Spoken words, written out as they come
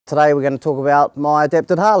Today we're going to talk about my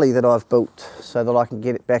adapted Harley that I've built so that I can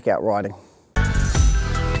get it back out riding.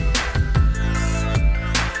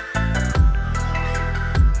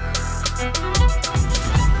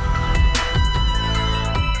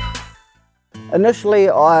 Initially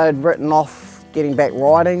I'd written off getting back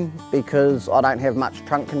riding because I don't have much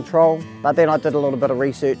trunk control, but then I did a little bit of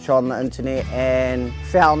research on the internet and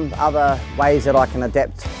found other ways that I can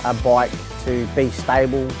adapt a bike to be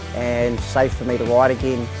stable and safe for me to ride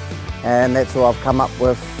again, and that's what I've come up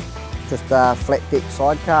with, just a flat deck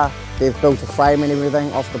sidecar. They've built a frame and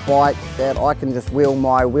everything off the bike that I can just wheel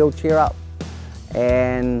my wheelchair up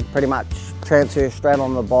and pretty much transfer straight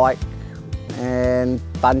on the bike and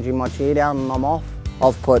bungee my chair down and I'm off.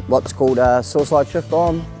 I've put what's called a suicide shift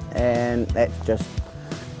on, and that just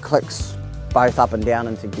clicks both up and down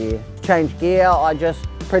into gear. Change gear, I just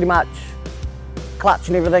pretty much, clutch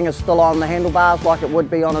and everything is still on the handlebars like it would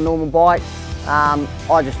be on a normal bike.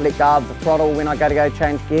 I just let go of the throttle when I go to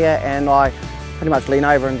change gear, and I pretty much lean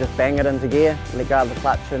over and just bang it into gear, let go of the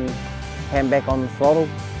clutch and hand back on the throttle.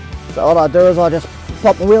 So what I do is I just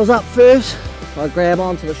pop my wheels up first, I grab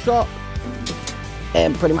onto the shock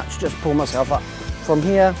and pretty much just pull myself up. From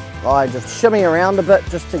here I just shimmy around a bit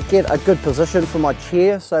just to get a good position for my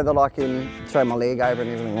chair so that I can throw my leg over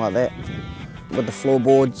and everything like that. With the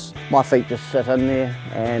floorboards, my feet just sit in there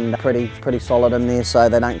and pretty solid in there so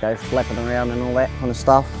they don't go flapping around and all that kind of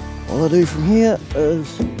stuff. All I do from here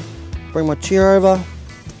is bring my chair over.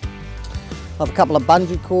 I have a couple of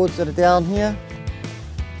bungee cords that are down here,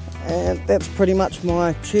 and that's pretty much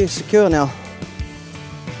my chair secure now.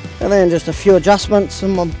 And then just a few adjustments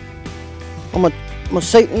on my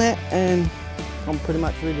seat and that, and I'm pretty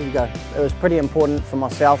much ready to go. It was pretty important for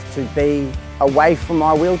myself to be away from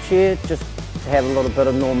my wheelchair, just to have a little bit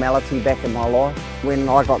of normality back in my life. When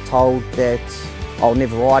I got told that I'll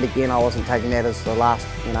never ride again, I wasn't taking that as the last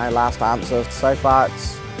answer. So far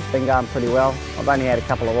it's been going pretty well. I've only had a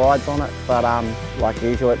couple of rides on it, but like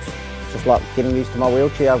usual, it's just like getting used to my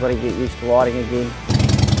wheelchair. I've got to get used to riding again.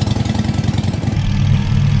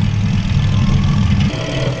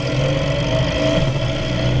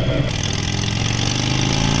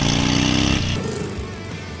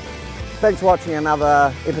 Thanks for watching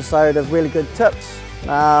another episode of Really Good Tips.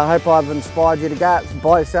 I hope I've inspired you to go out and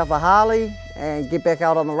buy yourself a Harley and get back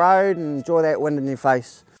out on the road and enjoy that wind in your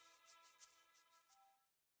face.